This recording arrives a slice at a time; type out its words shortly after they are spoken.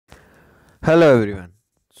Hello everyone.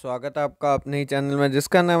 स्वागत है आपका अपने ही चैनल में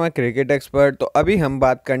जिसका नाम है क्रिकेट एक्सपर्ट। तो अभी हम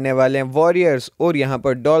बात करने वाले हैं वॉरियर्स और यहाँ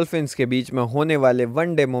पर डॉल्फिन्स के बीच में होने वाले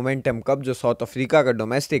वनडे मोमेंटम कप जो साउथ अफ्रीका का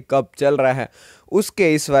डोमेस्टिक कप चल रहा है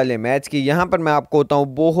उसके इस वाले मैच की। यहाँ पर मैं आपको बताऊँ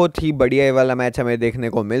बहुत ही बढ़िया ये वाला मैच हमें देखने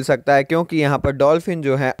को मिल सकता है, क्योंकि यहाँ पर डॉल्फिन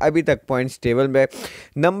जो है अभी तक पॉइंट्स टेबल में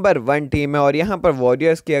नंबर 1 टीम है और यहाँ पर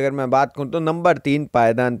वॉरियर्स की अगर मैं बात करूँ तो नंबर 3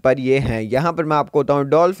 पायदान पर ये हैं। यहाँ पर मैं आपको बताऊँ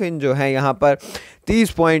डॉल्फिन जो है यहाँ पर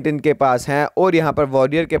 30 पॉइंट इनके पास हैं और यहाँ पर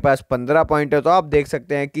वॉरियर के पास 15 पॉइंट है। तो आप देख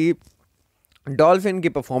सकते हैं कि डॉल्फिन की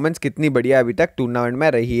परफॉर्मेंस कितनी बढ़िया अभी तक टूर्नामेंट में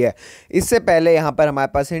रही है। इससे पहले यहाँ पर हमारे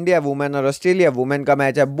पास इंडिया वुमेन और ऑस्ट्रेलिया वुमेन का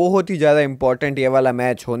मैच है, बहुत ही ज़्यादा इंपॉर्टेंट ये वाला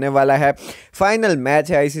मैच होने वाला है। फाइनल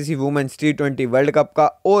मैच है ICC women's T20 world cup का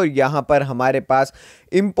और यहाँ पर हमारे पास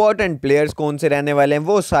इंपॉर्टेंट प्लेयर्स कौन से रहने वाले हैं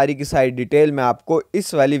वो सारी की सारी डिटेल मैं आपको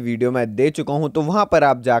इस वाली वीडियो में दे चुका हूँ, तो वहाँ पर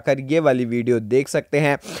आप जाकर ये वाली वीडियो देख सकते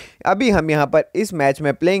हैं। अभी हम यहाँ पर इस मैच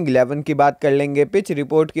में प्लेइंग 11 की बात कर लेंगे, पिच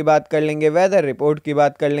रिपोर्ट की बात कर लेंगे, वेदर रिपोर्ट की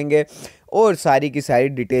बात कर लेंगे और सारी की सारी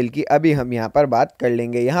डिटेल की अभी हम यहाँ पर बात कर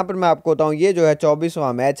लेंगे। यहाँ पर मैं आपको बताऊँ ये जो है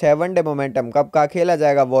 24वां मैच है वनडे मोमेंटम कप का, खेला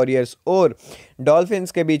जाएगा वॉरियर्स और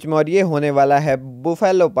डॉल्फिन्स के बीच में और ये होने वाला है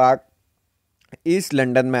बुफेलो पार्क ईस्ट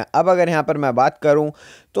लंदन में। अब अगर यहाँ पर मैं बात करूँ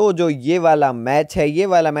तो जो ये वाला मैच है ये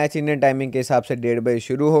वाला मैच इंडियन टाइमिंग के हिसाब से 1:30 बजे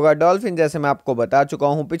शुरू होगा। डॉल्फिन जैसे मैं आपको बता चुका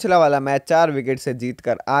हूँ पिछला वाला मैच 4 विकेट से जीत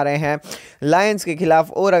कर आ रहे हैं लायंस के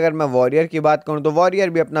खिलाफ, और अगर मैं वॉरियर की बात करूँ तो वॉरियर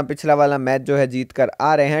भी अपना पिछला वाला मैच जो है जीत कर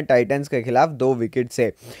आ रहे हैं टाइटन्स के खिलाफ 2 विकेट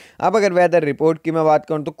से। अब अगर वेदर रिपोर्ट की मैं बात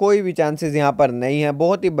करूँ तो कोई भी चांसेस यहाँ पर नहीं है,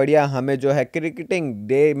 बहुत ही बढ़िया हमें जो है क्रिकेटिंग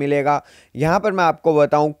डे मिलेगा। यहाँ पर मैं आपको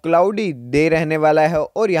बताऊँ क्लाउडी डे रहने वाला है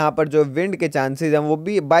और यहाँ पर जो विंड के चांसेस हैं वो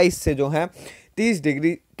भी 22 से जो है 30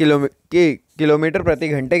 डिग्री किलोमीटर प्रति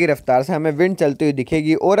घंटे की रफ्तार से हमें विंड चलती हुई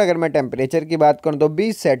दिखेगी। और अगर मैं टेम्परेचर की बात करूं तो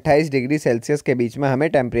 20 से 28 डिग्री सेल्सियस के बीच में हमें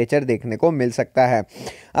टेम्परेचर देखने को मिल सकता है।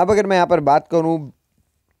 अब अगर मैं यहाँ पर बात करूं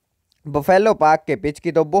बफेलो पार्क के पिच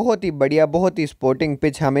की तो बहुत ही बढ़िया बहुत ही स्पोर्टिंग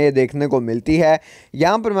पिच हमें ये देखने को मिलती है।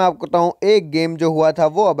 यहाँ पर मैं आपको बताऊँ एक गेम जो हुआ था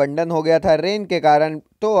वो अबंडन हो गया था रेन के कारण।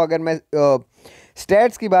 तो अगर मैं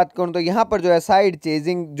स्टैट्स की बात करूं तो यहाँ पर जो है साइड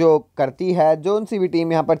चेजिंग जो करती है, जोन सी भी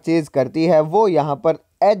टीम यहाँ पर चेज करती है वो यहाँ पर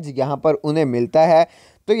एज यहाँ पर उन्हें मिलता है।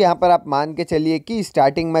 तो यहाँ पर आप मान के चलिए कि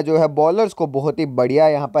स्टार्टिंग में जो है बॉलर्स को बहुत ही बढ़िया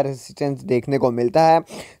यहाँ पर रेसिस्टेंस देखने को मिलता है,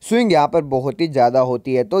 स्विंग यहाँ पर बहुत ही ज़्यादा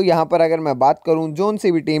होती है। तो यहाँ पर अगर मैं बात करूँ जोन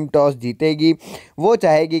सी भी टीम टॉस जीतेगी वो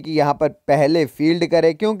चाहेगी कि यहाँ पर पहले फील्ड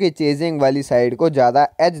करे, क्योंकि चेजिंग वाली साइड को ज़्यादा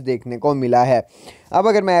एज देखने को मिला है। अब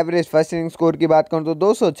अगर मैं एवरेज फर्स्ट इनिंग स्कोर की बात करूं तो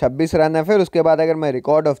 226 रन है। फिर उसके बाद अगर मैं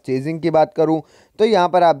रिकॉर्ड ऑफ चेजिंग की बात करूं तो यहां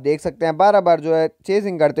पर आप देख सकते हैं 12 बार जो है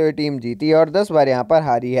चेजिंग करते हुए टीम जीती है और 10 बार यहां पर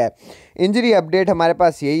हारी है। इंजरी अपडेट हमारे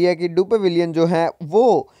पास यही है कि डुपे विलियन जो है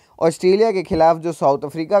वो ऑस्ट्रेलिया के खिलाफ जो साउथ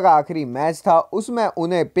अफ्रीका का आखिरी मैच था उसमें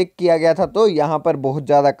उन्हें पिक किया गया था, तो यहाँ पर बहुत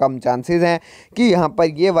ज़्यादा कम चांसेस हैं कि यहाँ पर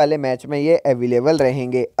ये वाले मैच में ये अवेलेबल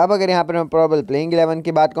रहेंगे। अब अगर यहाँ पर मैं प्रोबेबल प्लेइंग 11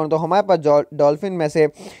 की बात करूँ तो हमारे पास डॉल्फिन में से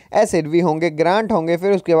एस एडवी होंगे, ग्रांट होंगे,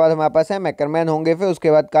 फिर उसके बाद हमारे पास एम मैकरमैन होंगे, फिर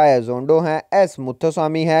उसके बाद काया जोंडो हैं, एस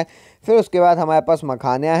मुथुस्वामी है, फिर उसके बाद हमारे पास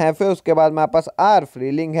मखानिया है, फिर उसके बाद हमारे पास आर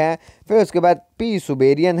फ्रीलिंग है, फिर उसके बाद पी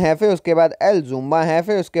सुबेरियन है, फिर उसके बाद एल जुम्बा है,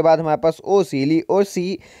 फिर उसके बाद हमारे पास ओ सीली और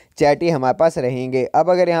सी चैटी हमारे पास रहेंगे। अब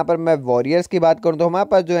अगर यहाँ पर मैं वॉरियर्स की बात करूँ तो हमारे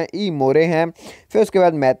पास जो है ई मोरे हैं, फिर उसके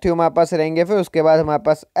बाद मैथ्यू हमारे पास रहेंगे, फिर उसके बाद हमारे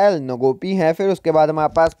पास एल नगोपी हैं, फिर उसके बाद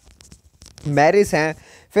हमारे पास मैरिस हैं,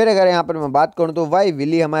 फिर अगर यहाँ पर मैं बात करूँ तो वाई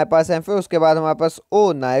विली हमारे पास हैं, फिर उसके बाद हमारे पास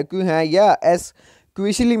ओ नायकू हैं या एस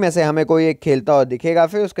क्विशली में से हमें कोई एक खेलता हुआ दिखेगा,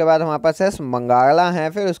 फिर उसके बाद हमारे पास एस मंगाला हैं,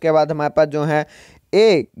 फिर उसके बाद हमारे पास जो है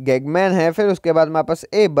ए गैगमैन है, फिर उसके बाद हमारे पास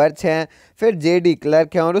ए बर्च हैं, फिर जेडी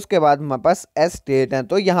क्लर्क हैं और उसके बाद हमारे पास एस स्टेट हैं।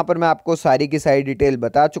 तो यहाँ पर मैं आपको सारी की सारी डिटेल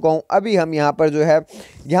बता चुका हूँ। अभी हम यहाँ पर जो है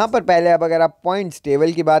यहाँ पर पहले अब अगर आप पॉइंट्स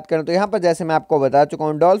टेबल की बात करें तो यहाँ पर जैसे मैं आपको बता चुका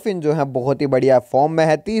हूँ डॉल्फिन जो है बहुत ही बढ़िया फॉर्म में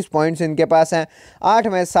है, 30 पॉइंट्स इनके पास हैं, 8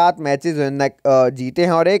 में 7 मैचेज जीते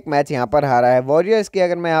हैं और 1 मैच यहाँ पर हारा है। वॉरियर्स की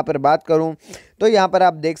अगर मैं यहाँ पर बात करूँ तो यहाँ पर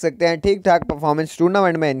आप देख सकते हैं ठीक ठाक परफॉर्मेंस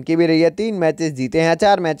टूर्नामेंट में इनकी भी रही है, 3 मैचेस जीते हैं,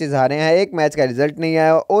 4 मैचेस हारे हैं, 1 मैच का रिजल्ट नहीं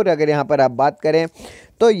आया। और अगर यहाँ पर आप बात करें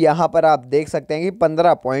तो यहाँ पर आप देख सकते हैं कि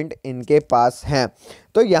 15 पॉइंट इनके पास हैं।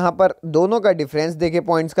 तो यहाँ पर दोनों का डिफरेंस देखें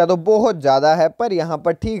पॉइंट्स का तो बहुत ज़्यादा है, पर यहाँ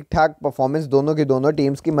पर ठीक ठाक परफॉर्मेंस दोनों की दोनों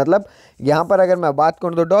टीम्स की, मतलब यहाँ पर अगर मैं बात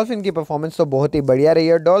करूँ तो डॉल्फिन की परफॉर्मेंस तो बहुत ही बढ़िया रही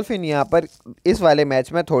है। डॉल्फिन यहाँ पर इस वाले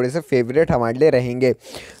मैच में थोड़े से फेवरेट हमारे लिए रहेंगे।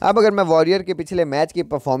 अब अगर मैं वॉरियर के पिछले मैच की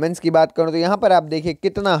परफॉर्मेंस की बात करूँ तो यहाँ पर आप देखिए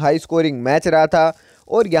कितना हाई स्कोरिंग मैच रहा था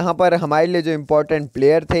और यहाँ पर हमारे लिए जो इम्पोर्टेंट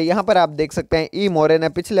प्लेयर थे, यहाँ पर आप देख सकते हैं ई मोरे ने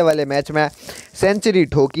पिछले वाले मैच में सेंचुरी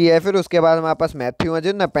ठोकी है। फिर उसके बाद हमारे पास मैथ्यू हैं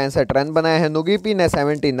जिन्होंने 65 रन बनाए हैं, नुगीपी ने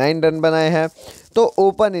 79 रन बनाए हैं। तो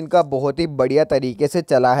ओपन इनका बहुत ही बढ़िया तरीके से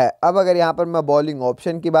चला है। अब अगर यहाँ पर मैं बॉलिंग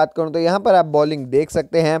ऑप्शन की बात करूँ तो यहाँ पर आप बॉलिंग देख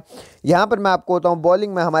सकते हैं। यहाँ पर मैं आपको बताऊँ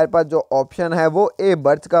बॉलिंग में हमारे पास जो ऑप्शन है वो ए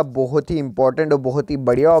बर्च का बहुत ही इंपॉर्टेंट और बहुत ही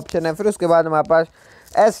बढ़िया ऑप्शन है। फिर उसके बाद हमारे पास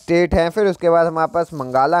एस स्टेट हैं, फिर उसके बाद हमारे पास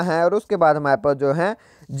मंगाला हैं और उसके बाद हमारे पास जो हैं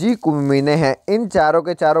जी कुमिने हैं। इन चारों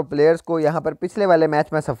के चारों प्लेयर्स को यहाँ पर पिछले वाले मैच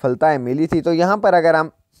में सफलताएं मिली थी। तो यहाँ पर अगर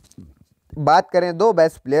हम बात करें दो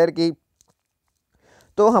बेस्ट प्लेयर की,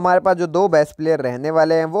 तो हमारे पास जो दो बेस्ट प्लेयर रहने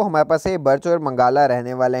वाले हैं वो हमारे पास ए बर्च और मंगाला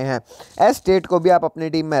रहने वाले हैं। एस स्टेट को भी आप अपनी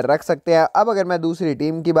टीम में रख सकते हैं। अब अगर मैं दूसरी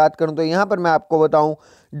टीम की बात करूं तो यहाँ पर मैं आपको बताऊं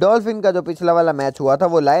डॉल्फिन का जो पिछला वाला मैच हुआ था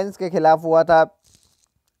वो लायंस के खिलाफ हुआ था।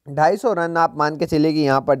 250 रन आप मान के चलिए कि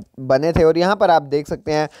यहाँ पर बने थे। और यहाँ पर आप देख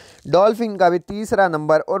सकते हैं डॉल्फिन का भी तीसरा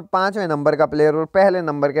नंबर और 5वें नंबर का प्लेयर और पहले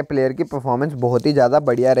नंबर के प्लेयर की परफॉर्मेंस बहुत ही ज़्यादा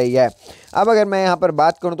बढ़िया रही है। अब अगर मैं यहाँ पर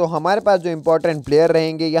बात करूँ तो हमारे पास जो इंपॉर्टेंट प्लेयर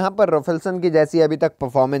रहेंगे, यहाँ पर रोफेल्सन की जैसी अभी तक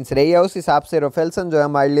परफॉर्मेंस रही है उस हिसाब से रोफेल्सन जो है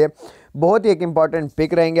हमारे लिए बहुत ही एक इंपॉर्टेंट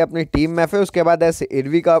पिक रहेंगे अपनी टीम में। फिर उसके बाद ऐसे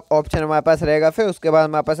इरवी का ऑप्शन हमारे पास रहेगा। फिर उसके बाद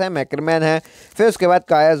हमारे पास है मैकरमैन है। फिर उसके बाद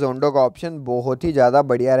काया जोंडो का ऑप्शन बहुत ही ज़्यादा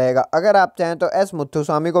बढ़िया रहेगा। अगर आप चाहें तो एस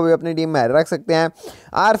मुथुस्वामी को भी अपनी टीम में रख सकते हैं।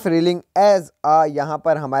 आर फ्रीलिंग एज यहाँ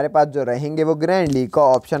पर हमारे पास जो रहेंगे वो ग्रैंड लीग का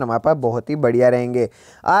ऑप्शन हमारे पास बहुत ही बढ़िया रहेंगे।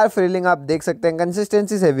 आर फ्रीलिंग आप देख सकते हैं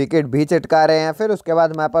कंसिस्टेंसी से विकेट भी चटका रहे हैं। फिर उसके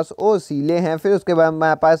बाद हमारे पास ओ सीले हैं। फिर उसके बाद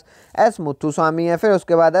हमारे पास एस मुथुस्वामी है। फिर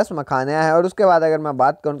उसके बाद एस मखानिया है। और उसके बाद अगर मैं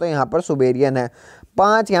बात करूँ तो यहाँ पर सुबेरियन है।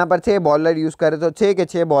 5 यहाँ पर 6 बॉलर यूज़ करे तो 6 के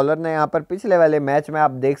 6 बॉलर ने यहाँ पर पिछले वाले मैच में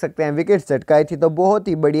आप देख सकते हैं विकेट चटकाई थी। तो बहुत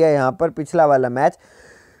ही बढ़िया यहाँ पर पिछला वाला मैच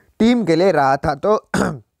टीम के लिए रहा था। तो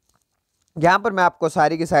यहाँ पर मैं आपको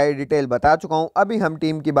सारी की सारी डिटेल बता चुका हूँ। अभी हम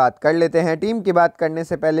टीम की बात कर लेते हैं। टीम की बात करने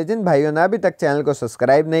से पहले जिन भाइयों ने अभी तक चैनल को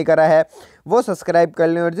सब्सक्राइब नहीं करा है वो सब्सक्राइब कर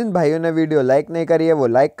लें और जिन भाइयों ने वीडियो लाइक नहीं करी है वो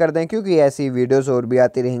लाइक कर दें, क्योंकि ऐसी वीडियोस और भी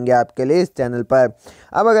आती रहेंगी आपके लिए इस चैनल पर।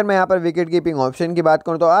 अब अगर मैं यहाँ पर विकेट कीपिंग ऑप्शन की बात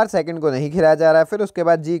करूँ तो आर सेकंड को नहीं खिलाया जा रहा है। फिर उसके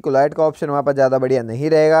बाद जी कुलाइट का ऑप्शन वहाँ पर ज़्यादा बढ़िया नहीं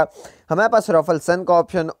रहेगा। हमारे पास रोफेल्सन का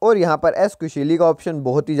ऑप्शन और यहाँ पर एस कुशीली का ऑप्शन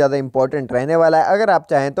बहुत ही ज़्यादा इंपॉर्टेंट रहने वाला है। अगर आप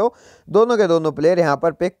चाहें तो दोनों के दोनों प्लेयर यहाँ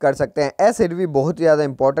पर पिक कर सकते हैं। एस इरवी बहुत ही ज़्यादा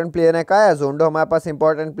इंपॉर्टेंट प्लेयर है। काया जोंडो हमारे पास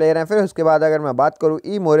इंपॉर्टेंट प्लेयर हैं। फिर उसके बाद अगर मैं बात करूँ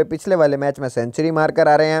ई मोरे पिछले वाले मैच में सेंचुरी मार कर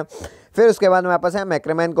आ रहे हैं। फिर उसके बाद हमारे पास है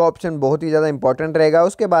मैकरमैन का ऑप्शन बहुत ही ज़्यादा इंपॉर्टेंट रहेगा।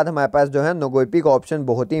 उसके बाद हमारे पास जो है नोगोइपी का ऑप्शन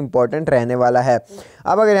बहुत ही इंपॉर्टेंट रहने वाला है।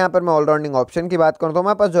 अब अगर यहाँ पर मैं ऑलराउंडिंग ऑप्शन की बात करूँ तो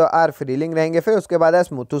हमारे पास जो आर फ्रीलिंग रहेंगे। फिर उसके बाद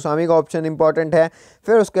एस मुथुस्वामी का ऑप्शन इंपॉर्टेंट है।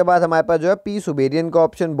 फिर उसके बाद हमारे पास जो है पी सुबेरियन का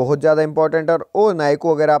ऑप्शन बहुत ज़्यादा इंपॉर्टेंट है। और ओ नाइक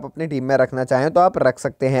को अगर आप अपनी टीम में रखना चाहें तो आप रख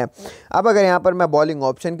सकते हैं। अब अगर यहाँ पर मैं बॉलिंग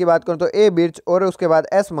ऑप्शन की बात करूँ तो ए बिर्च और उसके बाद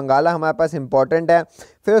एस मंगाला हमारे पास इंपॉर्टेंट है।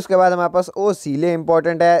 फिर उसके बाद हमारे पास ओ सीले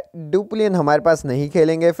इंपॉर्टेंट है। डुप्लियन हमारे पास नहीं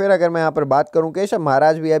खेलेंगे। फिर अगर मैं यहाँ पर बात करूँ केशव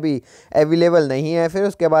महाराज भी अभी अवेलेबल नहीं है। फिर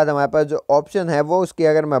उसके बाद हमारे पास जो ऑप्शन है वो उसकी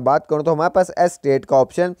अगर मैं बात करूँ तो हमारे पास एस स्टेट का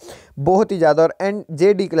ऑप्शन बहुत ही ज़्यादा और एंड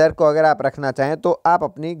जे डी क्लर्क को अगर आप रखना चाहें तो आप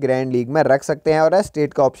अपनी ग्रैंड लीग में रख सकते हैं। और एस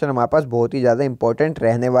स्टेट का ऑप्शन हमारे पास बहुत ही ज़्यादा इंपॉर्टेंट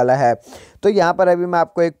रहने वाला है। तो यहाँ पर अभी मैं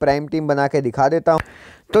आपको एक प्राइम टीम बना के दिखा देता हूँ।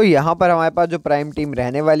 तो यहाँ पर हमारे पास जो प्राइम टीम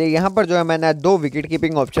रहने वाली है, यहाँ पर जो है मैंने 2 विकेट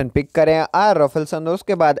कीपिंग ऑप्शन पिक करे हैं। आर रोफेल्सन और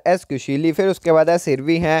उसके बाद एस कुशीली। फिर उसके बाद एस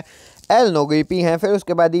इरवी हैं, एल नोगीपी हैं। फिर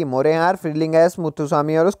उसके बाद ई मोरे हैं, आर फ्रीलिंग है, एस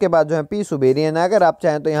मुथुस्वामी और उसके बाद जो है पी सुबेरियन है। अगर आप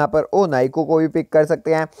चाहें तो यहाँ पर ओ नाइको को भी पिक कर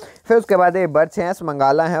सकते हैं। फिर उसके बाद ए बर्च हैं, एस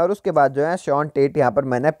मंगाला हैं और उसके बाद जो है शॉन टेट यहाँ पर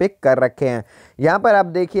मैंने पिक कर रखे हैं। यहाँ पर आप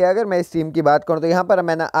देखिए अगर मैं इस टीम की बात करूँ तो यहाँ पर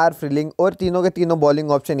मैंने आर फ्रीलिंग और तीनों के तीनों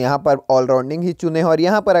बॉलिंग ऑप्शन यहाँ पर ऑलराउंडिंग ही चुने हैं। और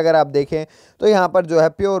यहाँ पर अगर आप देखें तो यहाँ पर जो है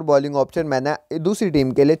प्योर बॉलिंग ऑप्शन मैंने दूसरी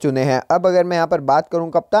टीम के लिए चुने हैं। अब अगर मैं यहाँ पर बात करूँ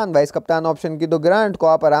कप्तान वाइस कप्तान ऑप्शन की तो ग्रांट को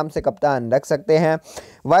आप आराम से कप्तान रख सकते हैं।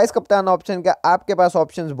 वाइस कप्तान ऑप्शन का आपके पास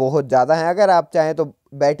ऑप्शंस बहुत ज़्यादा हैं। अगर आप चाहें तो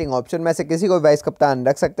बैटिंग ऑप्शन में से किसी को वाइस कप्तान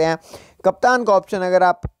रख सकते हैं। कप्तान का ऑप्शन अगर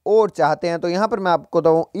आप और चाहते हैं तो यहाँ पर मैं आपको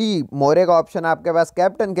बताऊँ ई मोरे का ऑप्शन आपके पास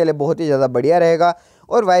कैप्टन के लिए बहुत ही ज़्यादा बढ़िया रहेगा।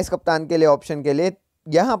 और वाइस कप्तान के लिए ऑप्शन के लिए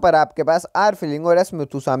यहाँ पर आपके पास आर फिलिंग और एस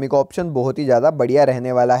मुथुस्वामी का ऑप्शन बहुत ही ज़्यादा बढ़िया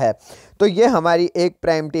रहने वाला है। तो ये हमारी एक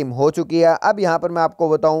प्राइम टीम हो चुकी है। अब यहाँ पर मैं आपको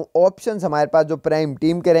बताऊँ ऑप्शंस हमारे पास जो प्राइम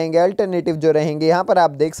टीम के रहेंगे, अल्टरनेटिव जो रहेंगे, यहाँ पर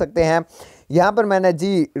आप देख सकते हैं। यहाँ पर मैंने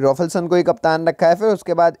जी रोफेल्सन को ही कप्तान रखा है। फिर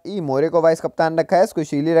उसके बाद ई मोरे को वाइस कप्तान रखा है,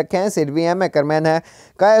 कुशीली रखे हैं, सिरवी है, मैकरमैन है,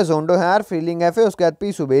 काया जोंडो है, आर फ्रीलिंग है। फिर उसके बाद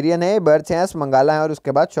पी सुबेरियन है, बर्च है, एस मंगाला है और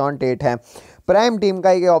उसके बाद शॉन टेट है। प्राइम टीम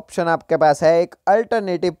का ये ऑप्शन आपके पास है, एक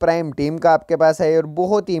अल्टरनेटिव प्राइम टीम का आपके पास है। और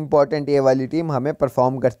बहुत ही इंपॉर्टेंट ये वाली टीम हमें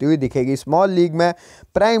परफॉर्म करती हुई दिखेगी। स्मॉल लीग में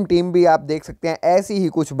प्राइम टीम भी आप देख सकते हैं ऐसी ही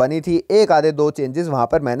कुछ बनी थी, एक आधे 2 चेंजेस वहाँ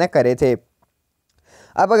पर मैंने करे थे।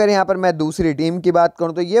 अब अगर यहाँ पर मैं दूसरी टीम की बात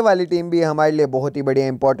करूँ तो ये वाली टीम भी हमारे लिए बहुत ही बढ़िया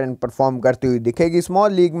इंपॉर्टेंट परफॉर्म करती हुई दिखेगी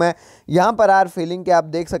स्मॉल लीग में। यहाँ पर आर फीलिंग के आप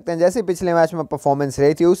देख सकते हैं जैसे पिछले मैच में परफॉर्मेंस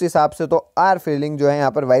रही थी उस हिसाब से तो आर फीलिंग जो है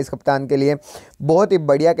यहाँ पर वाइस कप्तान के लिए बहुत ही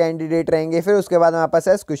बढ़िया कैंडिडेट रहेंगे। फिर उसके बाद हमारे पास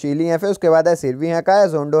एस कुशीली हैं, फिर उसके बाद है सिरवी हैं, काया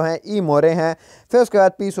जोंडो हैं, ई मोरे हैं, फिर उसके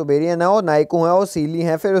बाद पी सुबेरियन है, ओ नाइकू हैं, ओ सीली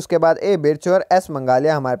हैं, फिर उसके बाद ए बिरच और एस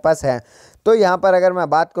मंगालिया हमारे पास है। तो यहाँ पर अगर मैं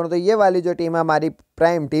बात करूँ तो ये वाली जो टीम है हमारी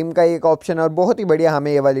प्राइम टीम का एक ऑप्शन है और बहुत ही बढ़िया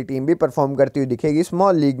हमें ये वाली टीम भी परफॉर्म करती हुई दिखेगी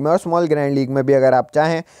स्मॉल लीग में और स्मॉल ग्रैंड लीग में भी। अगर आप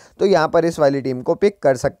चाहें तो यहाँ पर इस वाली टीम को पिक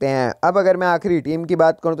कर सकते हैं। अब अगर मैं आखिरी टीम की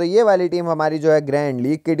बात करूँ तो ये वाली टीम हमारी जो है ग्रैंड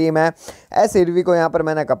लीग की टीम है। एस इरवी को यहाँ पर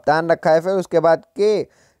मैंने कप्तान रखा है, फिर उसके बाद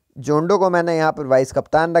के जोंडो को मैंने यहाँ पर वाइस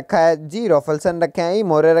कप्तान रखा है, जी रॉफलसन रखे हैं, ई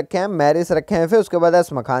मोरे रखे हैं, मैरिस रखे हैं, फिर उसके बाद एस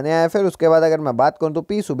मखाने हैं, फिर उसके बाद अगर मैं बात करूँ तो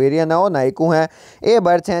पी सुबेरियन है, ओ नाइकू हैं, ए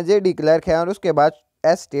बर्च हैं, जे डी क्लर्क हैं और उसके बाद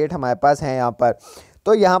एस स्टेट हमारे पास हैं यहाँ पर।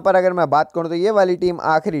 तो यहाँ पर अगर मैं बात करूँ तो ये वाली टीम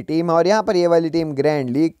आखिरी टीम है और यहाँ पर ये वाली टीम ग्रैंड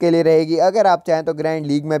लीग के लिए रहेगी। अगर आप चाहें तो ग्रैंड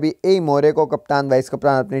लीग में भी ए मोरे को कप्तान वाइस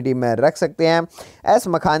कप्तान अपनी टीम में रख सकते हैं, एस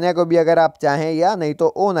मखानिया को भी अगर आप चाहें, या नहीं तो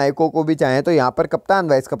ओ नाइको को भी चाहें तो यहाँ पर कप्तान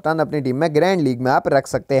वाइस कप्तान अपनी टीम में ग्रैंड लीग में आप रख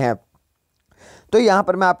सकते हैं। तो यहाँ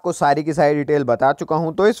पर मैं आपको सारी की सारी डिटेल बता चुका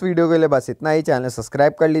हूँ। तो इस वीडियो के लिए बस इतना ही। चैनल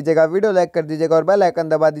सब्सक्राइब कर लीजिएगा, वीडियो लाइक कर दीजिएगा और बेल आइकन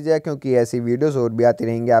दबा दीजिएगा क्योंकि ऐसी वीडियोस और भी आती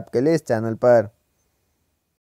रहेंगी आपके लिए इस चैनल पर।